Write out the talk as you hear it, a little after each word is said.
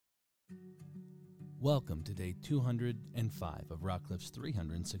Welcome to day 205 of Rockcliffe's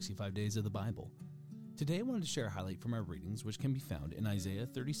 365 Days of the Bible. Today I wanted to share a highlight from our readings which can be found in Isaiah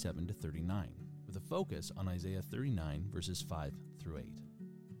 37 to 39, with a focus on Isaiah 39 verses 5 through 8.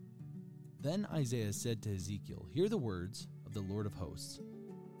 Then Isaiah said to Ezekiel, "Hear the words of the Lord of hosts.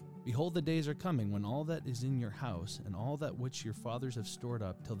 Behold, the days are coming when all that is in your house and all that which your fathers have stored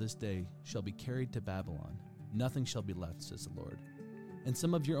up till this day shall be carried to Babylon. Nothing shall be left, says the Lord. And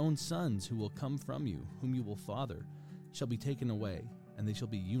some of your own sons who will come from you, whom you will father, shall be taken away, and they shall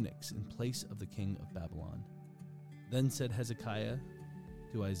be eunuchs in place of the king of Babylon." Then said Hezekiah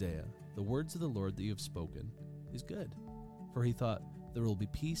to Isaiah, "The words of the Lord that you have spoken is good." For he thought, "There will be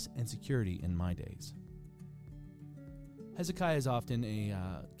peace and security in my days." Hezekiah is often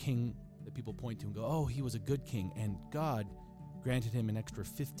a king that people point to and go, "Oh, he was a good king," and God granted him an extra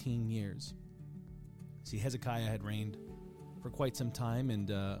 15 years. See, Hezekiah had reigned for quite some time,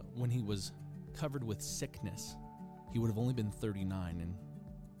 and when he was covered with sickness, he would have only been 39, and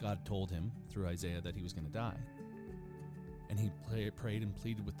God told him through Isaiah that he was going to die. And he prayed and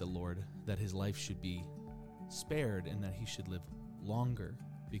pleaded with the Lord that his life should be spared and that he should live longer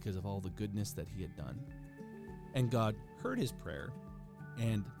because of all the goodness that he had done. And God heard his prayer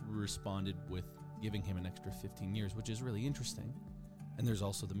and responded with giving him an extra 15 years, which is really interesting. And there's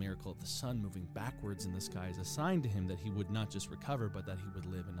also the miracle of the sun moving backwards in the sky as a sign to him that he would not just recover, but that he would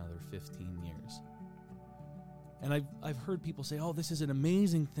live another 15 years. And I've heard people say, "Oh, this is an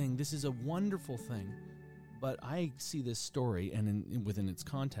amazing thing. This is a wonderful thing." But I see this story, and within its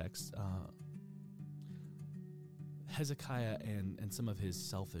context, Hezekiah and some of his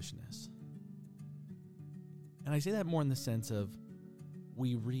selfishness. And I say that more in the sense of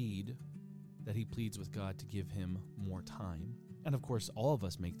we read that he pleads with God to give him more time. And of course, all of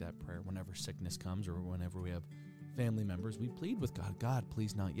us make that prayer whenever sickness comes or whenever we have family members. We plead with God, "God,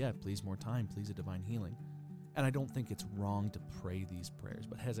 please not yet, please more time, please a divine healing." And I don't think it's wrong to pray these prayers,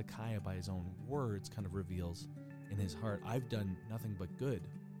 but Hezekiah, by his own words, kind of reveals in his heart, "I've done nothing but good.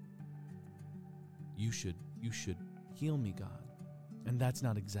 You should heal me, God." And that's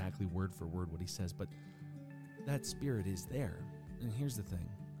not exactly word for word what he says, but that spirit is there. And here's the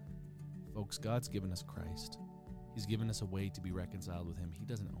thing, folks, God's given us Christ. He's given us a way to be reconciled with him. He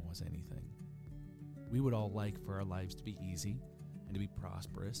doesn't owe us anything. We would all like for our lives to be easy and to be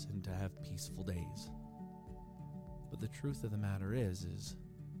prosperous and to have peaceful days. But the truth of the matter is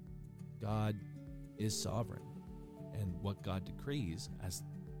God is sovereign. And what God decrees, as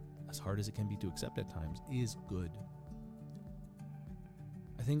hard as it can be to accept at times, is good.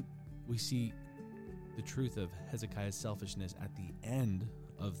 I think we see the truth of Hezekiah's selfishness at the end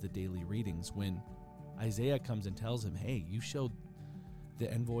of the daily readings when Isaiah comes and tells him, "Hey, you showed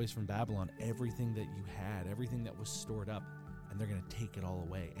the envoys from Babylon everything that you had, everything that was stored up, and they're going to take it all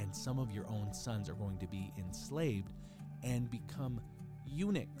away. And some of your own sons are going to be enslaved and become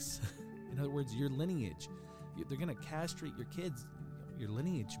eunuchs." In other words, your lineage, they're going to castrate your kids. Your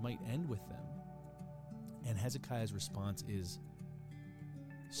lineage might end with them. And Hezekiah's response is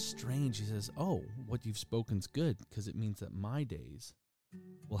strange. He says, "Oh, what you've spoken's good, because it means that my days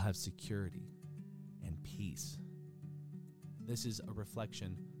will have security and peace." This is a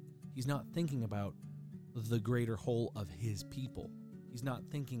reflection. He's not thinking about the greater whole of his people. He's not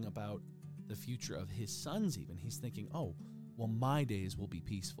thinking about the future of his sons even. He's thinking, "Oh, well, my days will be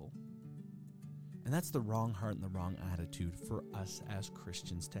peaceful." And that's the wrong heart and the wrong attitude for us as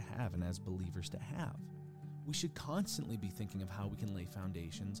Christians to have and as believers to have. We should constantly be thinking of how we can lay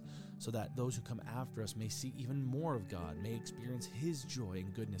foundations so that those who come after us may see even more of God, may experience his joy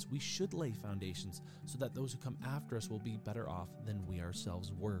and goodness. We should lay foundations so that those who come after us will be better off than we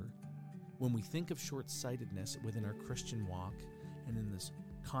ourselves were. When we think of short-sightedness within our Christian walk and in this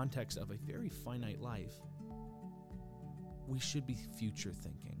context of a very finite life, we should be future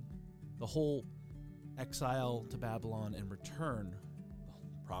thinking. The whole exile to Babylon and return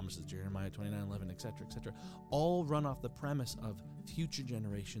promises, Jeremiah 29:11, etc., all run off the premise of future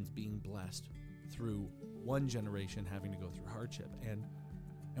generations being blessed through one generation having to go through hardship.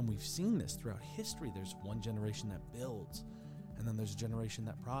 And we've seen this throughout history. There's one generation that builds, and then there's a generation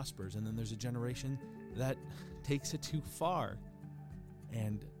that prospers, and then there's a generation that takes it too far.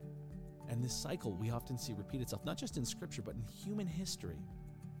 And this cycle we often see repeat itself, not just in Scripture, but in human history.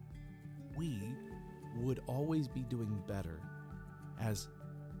 We would always be doing better as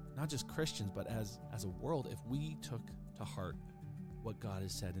not just Christians, but as a world, if we took to heart what God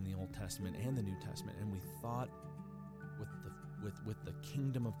has said in the Old Testament and the New Testament, and we thought with the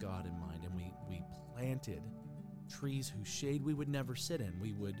kingdom of God in mind, and we planted trees whose shade we would never sit in.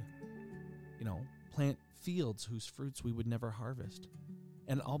 We would, plant fields whose fruits we would never harvest.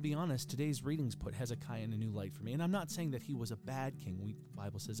 And I'll be honest, today's readings put Hezekiah in a new light for me. And I'm not saying that he was a bad king. The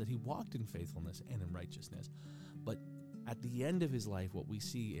Bible says that he walked in faithfulness and in righteousness. But at the end of his life, what we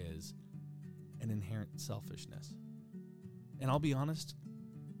see is an inherent selfishness. And I'll be honest,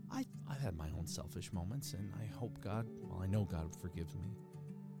 I've had my own selfish moments, and I hope I know God forgives me.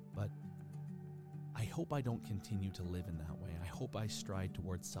 But I hope I don't continue to live in that way. I hope I stride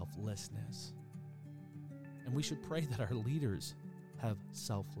towards selflessness. And we should pray that our leaders have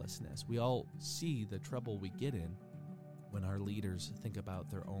selflessness. We all see the trouble we get in when our leaders think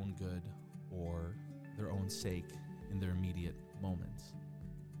about their own good or their own sake in their immediate moments.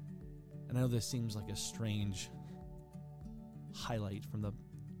 And I know this seems like a strange highlight from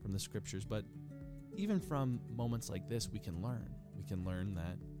the scriptures, but even from moments like this, we can learn. We can learn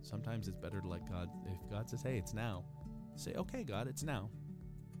that sometimes it's better to let God, if God says, hey, it's now, say, okay, God, it's now.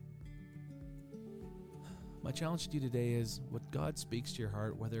 My challenge to you today is what God speaks to your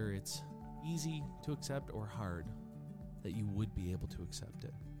heart, whether it's easy to accept or hard, that you would be able to accept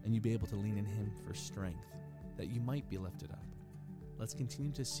it and you'd be able to lean in Him for strength, that you might be lifted up. Let's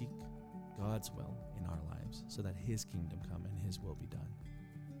continue to seek God's will in our lives so that His kingdom come and His will be done.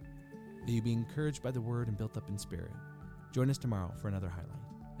 May you be encouraged by the word and built up in spirit. Join us tomorrow for another highlight.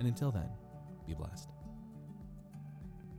 And until then, be blessed.